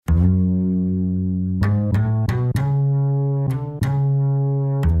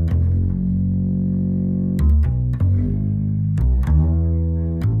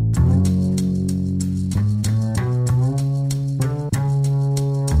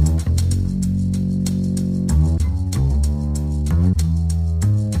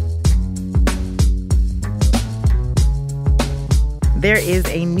There is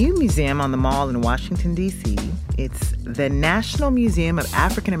a new museum on the Mall in Washington, D.C. It's the National Museum of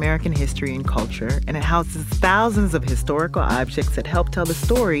African American History and Culture, and it houses thousands of historical objects that help tell the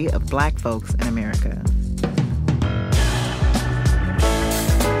story of Black folks in America.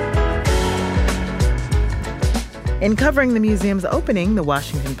 In covering the museum's opening, the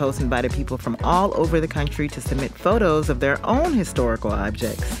Washington Post invited people from all over the country to submit photos of their own historical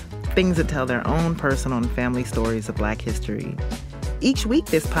objects, things that tell their own personal and family stories of Black history. Each week,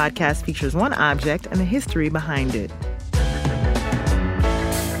 this podcast features one object and the history behind it.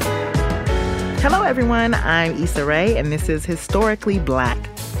 Hello, everyone. I'm Issa Rae, and this is Historically Black,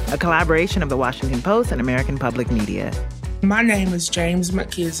 a collaboration of the Washington Post and American Public Media. My name is James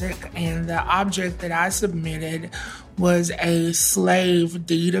McKissick, and the object that I submitted was a slave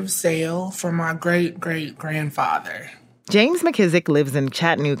deed of sale for my great-great-grandfather. James McKissick lives in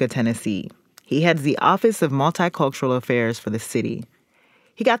Chattanooga, Tennessee. He heads the Office of Multicultural Affairs for the city.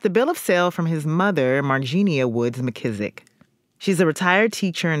 He got the bill of sale from his mother, Margenia Woods McKissick. She's a retired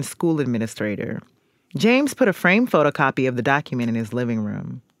teacher and school administrator. James put a framed photocopy of the document in his living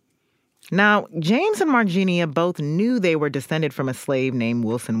room. Now, James and Margenia both knew they were descended from a slave named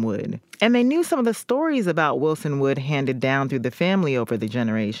Wilson Wood, and they knew some of the stories about Wilson Wood handed down through the family over the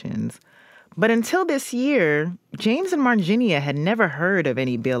generations. But until this year, James and Margenia had never heard of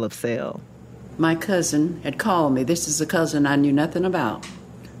any bill of sale. My cousin had called me. This is a cousin I knew nothing about.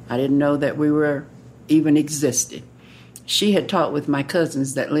 I didn't know that we were even existed. She had talked with my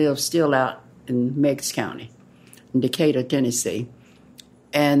cousins that live still out in Meigs County, in Decatur, Tennessee.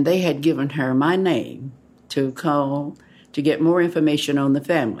 And they had given her my name to call to get more information on the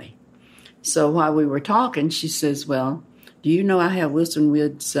family. So while we were talking, she says, well, do you know I have Wilson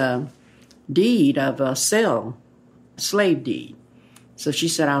Wood's deed of a slave deed? So she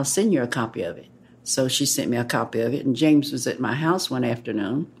said, I'll send you a copy of it. So she sent me a copy of it, and James was at my house one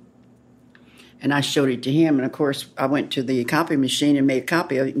afternoon, and I showed it to him. And, of course, I went to the copy machine and made a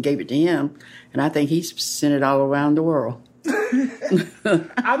copy of it and gave it to him, and I think he sent it all around the world.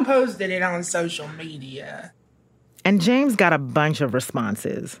 I posted it on social media. And James got a bunch of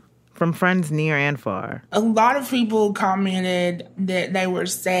responses from friends near and far. A lot of people commented that they were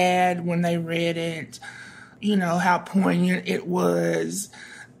sad when they read it, you know, how poignant it was.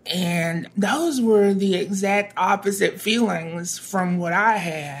 And those were the exact opposite feelings from what I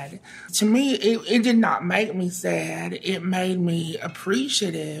had. To me, it did not make me sad. It made me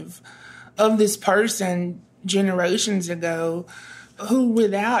appreciative of this person generations ago who,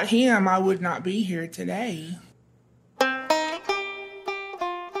 without him, I would not be here today.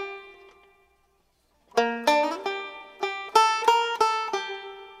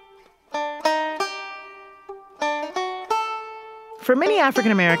 For many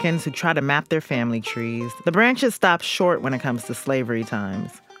African Americans who try to map their family trees, the branches stop short when it comes to slavery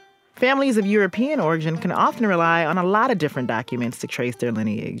times. Families of European origin can often rely on a lot of different documents to trace their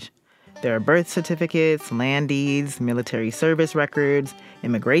lineage. There are birth certificates, land deeds, military service records,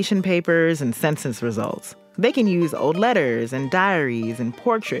 immigration papers, and census results. They can use old letters and diaries and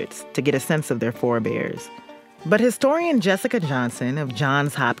portraits to get a sense of their forebears. But historian Jessica Johnson of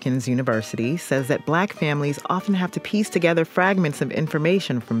Johns Hopkins University says that Black families often have to piece together fragments of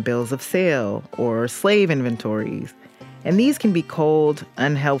information from bills of sale or slave inventories. And these can be cold,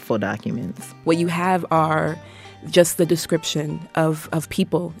 unhelpful documents. What you have are just the description of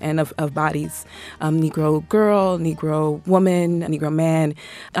people and of bodies. Negro girl, Negro woman, Negro man.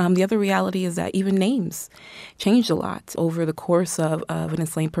 The other reality is that even names changed a lot over the course of an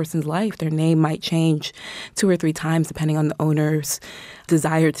enslaved person's life. Their name might change 2 or 3 times depending on the owner's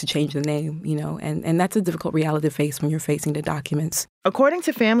desire to change the name, you know, and that's a difficult reality to face when you're facing the documents. According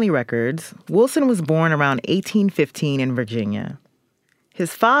to family records, Wilson was born around 1815 in Virginia.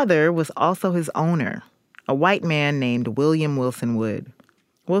 His father was also his owner, a white man named William Wilson Wood.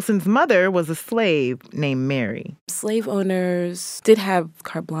 Wilson's mother was a slave named Mary. Slave owners did have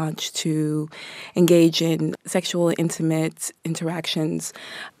carte blanche to engage in sexual, intimate interactions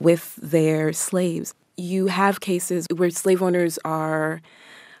with their slaves. You have cases where slave owners are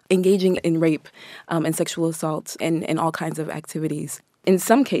engaging in rape and sexual assault and all kinds of activities. In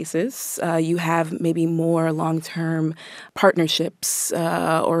some cases, you have maybe more long-term partnerships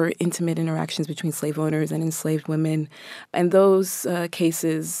or intimate interactions between slave owners and enslaved women. And those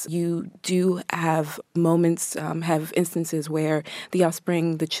cases, you do have moments, have instances where the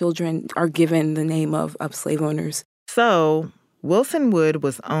offspring, the children, are given the name of slave owners. So, Wilson Wood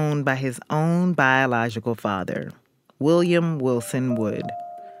was owned by his own biological father, William Wilson Wood.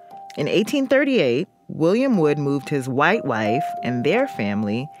 In 1838, William Wood moved his white wife and their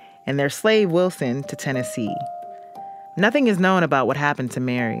family and their slave Wilson to Tennessee. Nothing is known about what happened to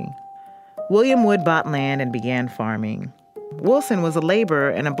Mary. William Wood bought land and began farming. Wilson was a laborer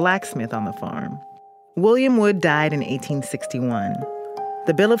and a blacksmith on the farm. William Wood died in 1861.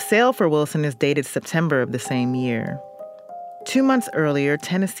 The bill of sale for Wilson is dated September of the same year. 2 months earlier,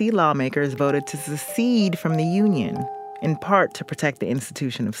 Tennessee lawmakers voted to secede from the Union, in part to protect the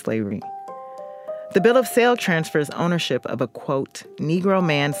institution of slavery. The bill of sale transfers ownership of a, quote, Negro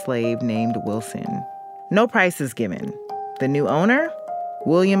man-slave named Wilson. No price is given. The new owner?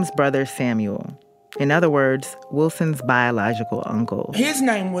 William's brother Samuel. In other words, Wilson's biological uncle. His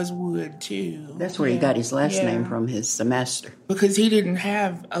name was Wood, too. That's where he got his last name from, his master. Because he didn't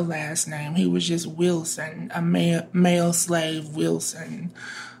have a last name. He was just Wilson, a male slave Wilson.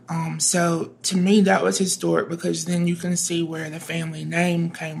 So to me, that was historic because then you can see where the family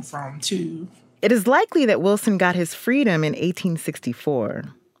name came from, too. It is likely that Wilson got his freedom in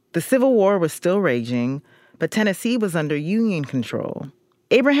 1864. The Civil War was still raging, but Tennessee was under Union control.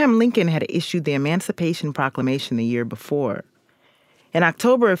 Abraham Lincoln had issued the Emancipation Proclamation the year before. In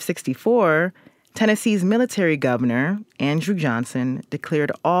October of '64, Tennessee's military governor, Andrew Johnson,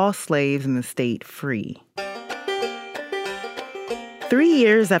 declared all slaves in the state free. 3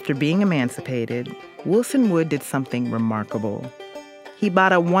 years after being emancipated, Wilson Wood did something remarkable. He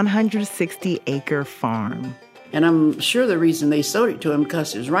bought a 160-acre farm. And I'm sure the reason they sold it to him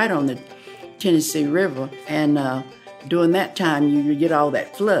because it was right on the Tennessee River, and during that time, you get all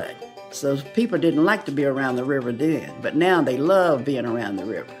that flood. So people didn't like to be around the river then, but now they love being around the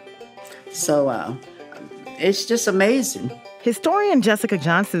river. So it's just amazing. Historian Jessica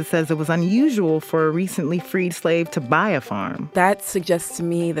Johnson says it was unusual for a recently freed slave to buy a farm. That suggests to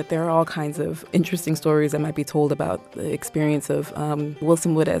me that there are all kinds of interesting stories that might be told about the experience of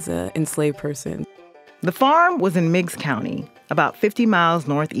Wilson Wood as an enslaved person. The farm was in Meigs County, about 50 miles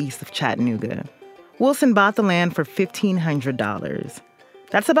northeast of Chattanooga. Wilson bought the land for $1,500.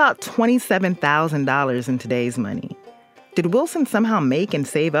 That's about $27,000 in today's money. Did Wilson somehow make and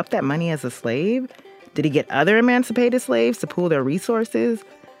save up that money as a slave? Did he get other emancipated slaves to pool their resources?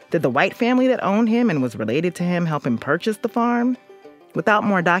 Did the white family that owned him and was related to him help him purchase the farm? Without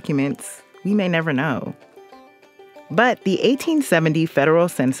more documents, we may never know. But the 1870 federal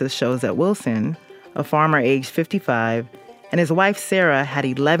census shows that Wilson, a farmer aged 55, and his wife Sarah had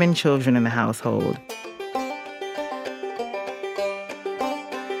 11 children in the household.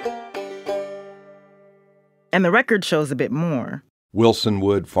 And the record shows a bit more. Wilson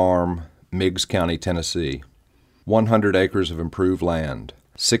Wood Farm, Meigs County, Tennessee. 100 acres of improved land,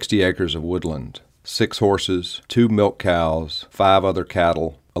 60 acres of woodland, 6 horses, 2 milk cows, 5 other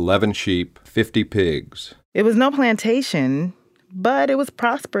cattle, 11 sheep, 50 pigs. It was no plantation, but it was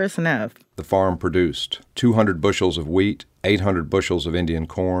prosperous enough. The farm produced 200 bushels of wheat, 800 bushels of Indian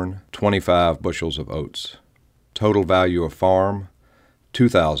corn, 25 bushels of oats. Total value of farm,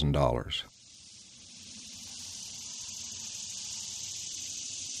 $2,000.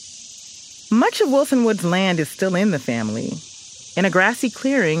 Much of Wilson Wood's land is still in the family. In a grassy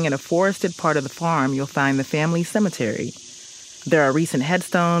clearing in a forested part of the farm, you'll find the family cemetery. There are recent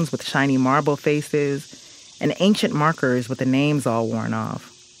headstones with shiny marble faces and ancient markers with the names all worn off.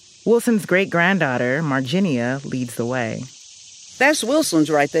 Wilson's great-granddaughter, Marginia, leads the way. That's Wilson's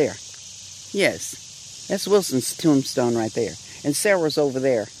right there. Yes, that's Wilson's tombstone right there. And Sarah's over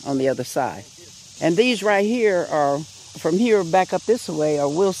there on the other side. And these right here are, from here back up this way, are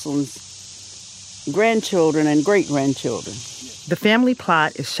Wilson's grandchildren and great-grandchildren. The family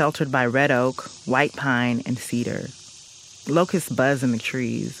plot is sheltered by red oak, white pine, and cedar. Locusts buzz in the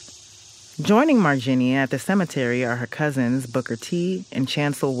trees. Joining Marginia at the cemetery are her cousins Booker T. and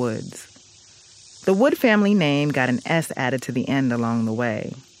Chancel Woods. The Wood family name got an S added to the end along the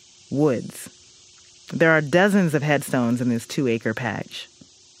way. Woods. There are dozens of headstones in this 2-acre patch.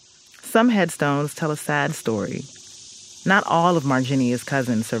 Some headstones tell a sad story. Not all of Marginia's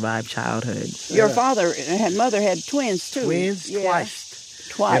cousins survived childhood. Your mother had twins, too. Twins, yeah. Twice.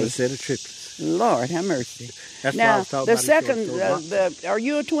 Twice. And a set of triplets. Lord, have mercy. That's now, why I was talking the about second, are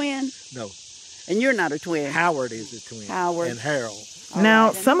you a twin? No. And you're not a twin? Howard is a twin. Howard. And Harold.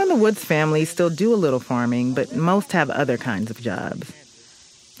 Now, some in the Woods family still do a little farming, but most have other kinds of jobs.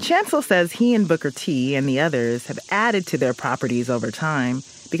 Chancel says he and Booker T. and the others have added to their properties over time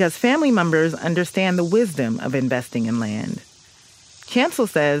because family members understand the wisdom of investing in land. Chancel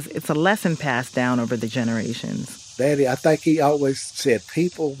says it's a lesson passed down over the generations. Daddy, I think he always said,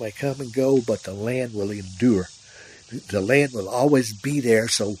 people may come and go, but the land will endure. The land will always be there,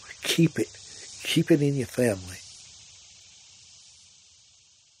 so keep it. Keep it in your family.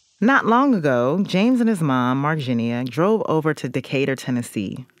 Not long ago, James and his mom, Marginia, drove over to Decatur,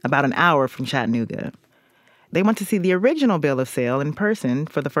 Tennessee, about an hour from Chattanooga. They want to see the original bill of sale in person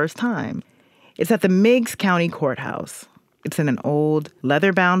for the first time. It's at the Meigs County Courthouse. It's in an old,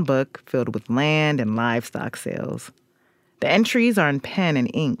 leather-bound book filled with land and livestock sales. The entries are in pen and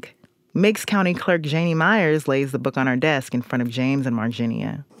ink. Meigs County Clerk Janie Myers lays the book on her desk in front of James and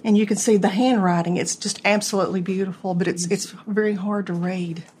Marginia. And you can see the handwriting. It's just absolutely beautiful, but it's very hard to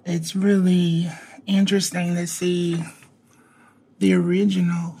read. It's really interesting to see the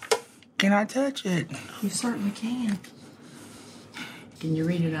original. Can I touch it? You certainly can. Can you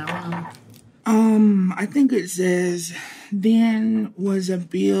read it out loud? I think it says, then was a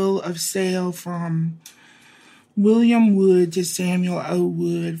bill of sale from William Wood to Samuel O.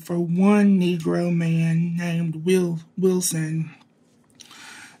 Wood for one Negro man named Wilson,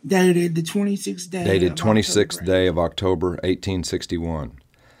 dated the 26th day of October, 1861.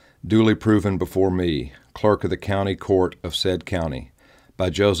 Duly proven before me, clerk of the county court of said county, by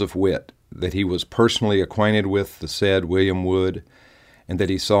Joseph Witt, that he was personally acquainted with the said William Wood, and that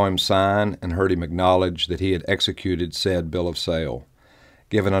he saw him sign and heard him acknowledge that he had executed said bill of sale,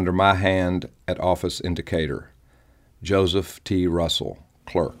 given under my hand at office in Decatur. Joseph T. Russell,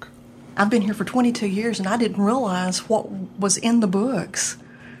 clerk. I've been here for 22 years, and I didn't realize what was in the books.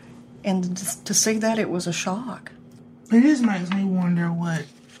 And to see that, it was a shock. It just makes me wonder what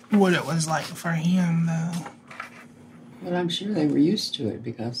it was like for him, though. Well, I'm sure they were used to it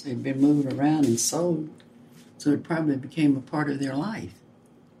because they'd been moved around and sold, so it probably became a part of their life.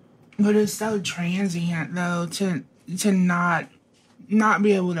 But it's so transient, though, to not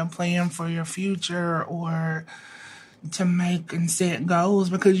be able to plan for your future or to make and set goals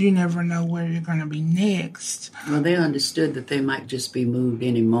because you never know where you're going to be next. Well, they understood that they might just be moved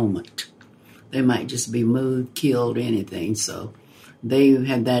any moment. They might just be moved, killed, anything. So they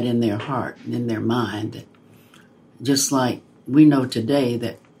had that in their heart and in their mind. That just like we know today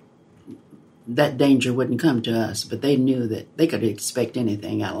that danger wouldn't come to us, but they knew that they could expect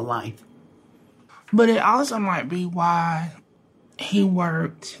anything out of life. But it also might be why he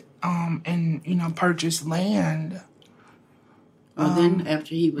worked and, purchased land. Well, then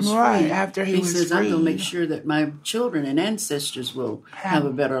after he was right, free, after he was says, free. I'm going to make sure that my children and ancestors will have a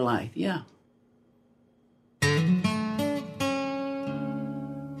better life. Yeah.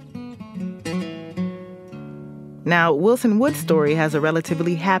 Now, Wilson Wood's story has a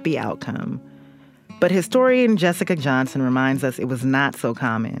relatively happy outcome. But historian Jessica Johnson reminds us it was not so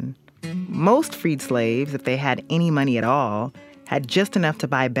common. Most freed slaves, if they had any money at all, had just enough to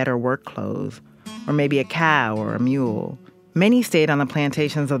buy better work clothes, or maybe a cow or a mule. Many stayed on the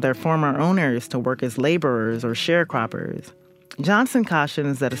plantations of their former owners to work as laborers or sharecroppers. Johnson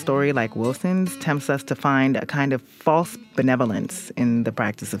cautions that a story like Wilson's tempts us to find a kind of false benevolence in the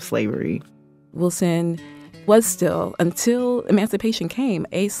practice of slavery. Wilson was still, until emancipation came,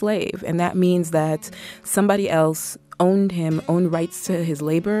 a slave. And that means that somebody else owned him, owned rights to his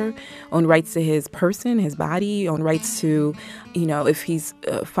labor, owned rights to his person, his body, owned rights to, if he's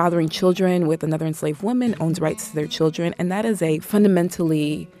fathering children with another enslaved woman, owns rights to their children. And that is a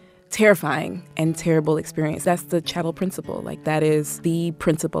fundamentally terrifying and terrible experience. That's the chattel principle. That is the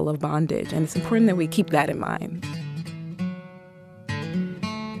principle of bondage. And it's important that we keep that in mind.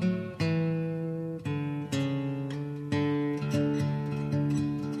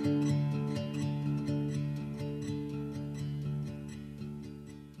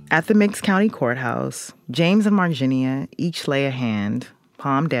 At the Meigs County Courthouse, James and Marginia each lay a hand,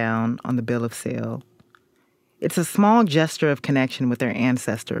 palm down, on the bill of sale. It's a small gesture of connection with their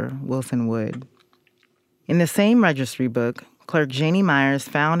ancestor, Wilson Wood. In the same registry book, Clerk Janie Myers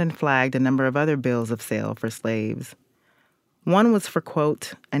found and flagged a number of other bills of sale for slaves. One was for,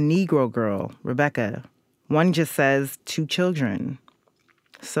 quote, a Negro girl, Rebecca. One just says 2 children.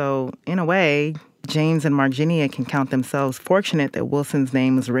 So, in a way, James and Marginia can count themselves fortunate that Wilson's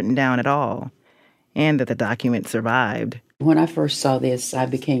name was written down at all, and that the document survived. When I first saw this, I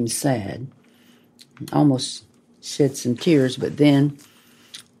became sad. Almost shed some tears, but then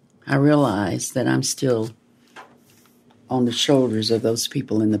I realized that I'm still on the shoulders of those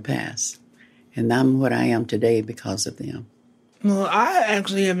people in the past. And I'm what I am today because of them. Well, I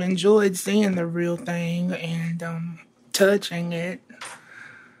actually have enjoyed seeing the real thing and touching it.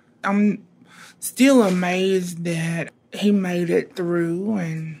 I'm still amazed that he made it through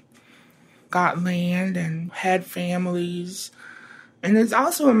and got land and had families. And it's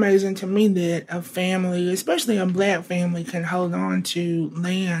also amazing to me that a family, especially a black family, can hold on to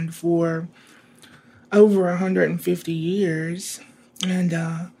land for over 150 years. And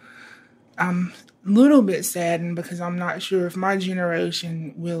I'm a little bit saddened because I'm not sure if my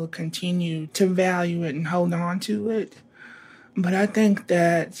generation will continue to value it and hold on to it. But I think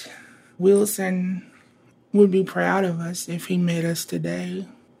that Wilson would be proud of us if he met us today.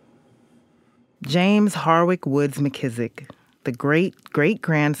 James Harwick Woods McKissick, the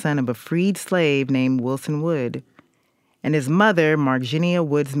great-great-grandson of a freed slave named Wilson Wood, and his mother, Marginia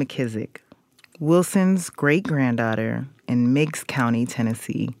Woods McKissick, Wilson's great-granddaughter in Meigs County,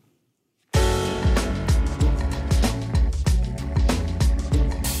 Tennessee.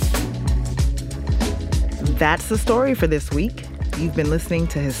 That's the story for this week. You've been listening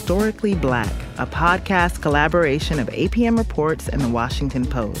to Historically Black, a podcast collaboration of APM Reports and The Washington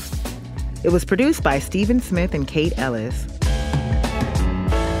Post. It was produced by Stephen Smith and Kate Ellis.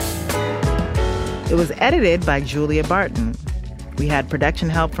 It was edited by Julia Barton. We had production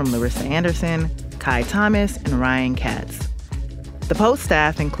help from Larissa Anderson, Kai Thomas, and Ryan Katz. The Post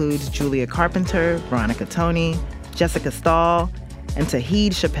staff includes Julia Carpenter, Veronica Toney, Jessica Stahl, and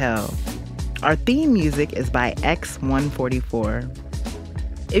Tahid Chappelle. Our theme music is by X144.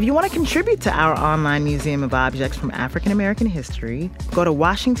 If you want to contribute to our online museum of objects from African American history, go to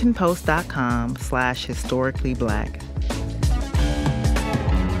WashingtonPost.com/historicallyblack.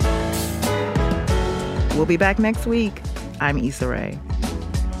 We'll be back next week. I'm Issa Rae.